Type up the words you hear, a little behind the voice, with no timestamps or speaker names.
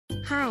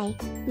Hi,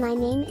 my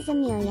name is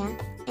Amelia,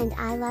 and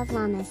I love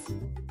llamas.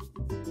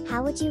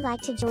 How would you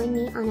like to join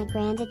me on a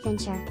grand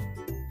adventure?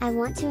 I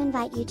want to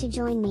invite you to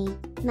join me,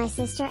 my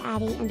sister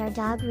Addie and our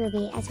dog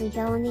Ruby as we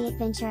go on the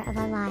adventure of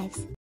our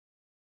lives.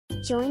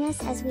 Join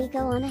us as we go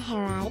on a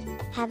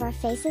hayride, have our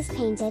faces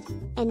painted,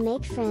 and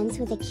make friends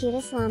with the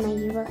cutest llama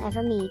you will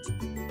ever meet.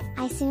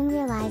 I soon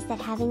realized that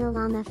having a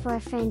llama for a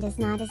friend is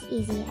not as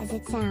easy as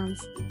it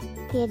sounds.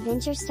 The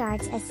adventure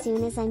starts as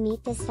soon as I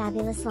meet this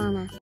fabulous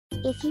llama.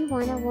 If you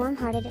want a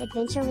warm-hearted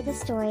adventure with a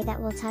story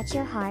that will touch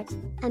your heart,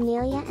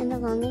 Amelia and the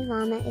Lonely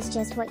Llama is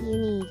just what you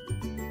need.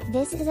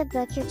 This is a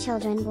book your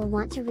children will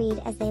want to read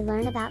as they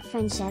learn about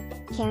friendship,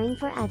 caring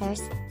for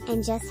others,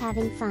 and just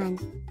having fun.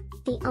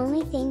 The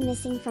only thing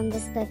missing from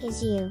this book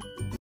is you.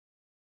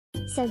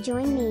 So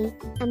join me,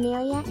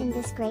 Amelia, in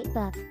this great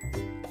book.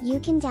 You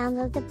can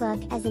download the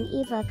book as an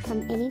ebook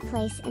from any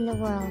place in the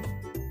world.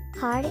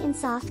 Hard and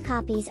soft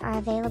copies are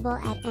available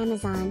at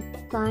Amazon,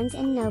 Barnes &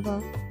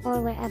 Noble, or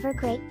wherever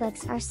great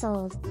books are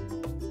sold.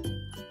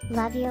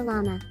 Love your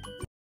llama.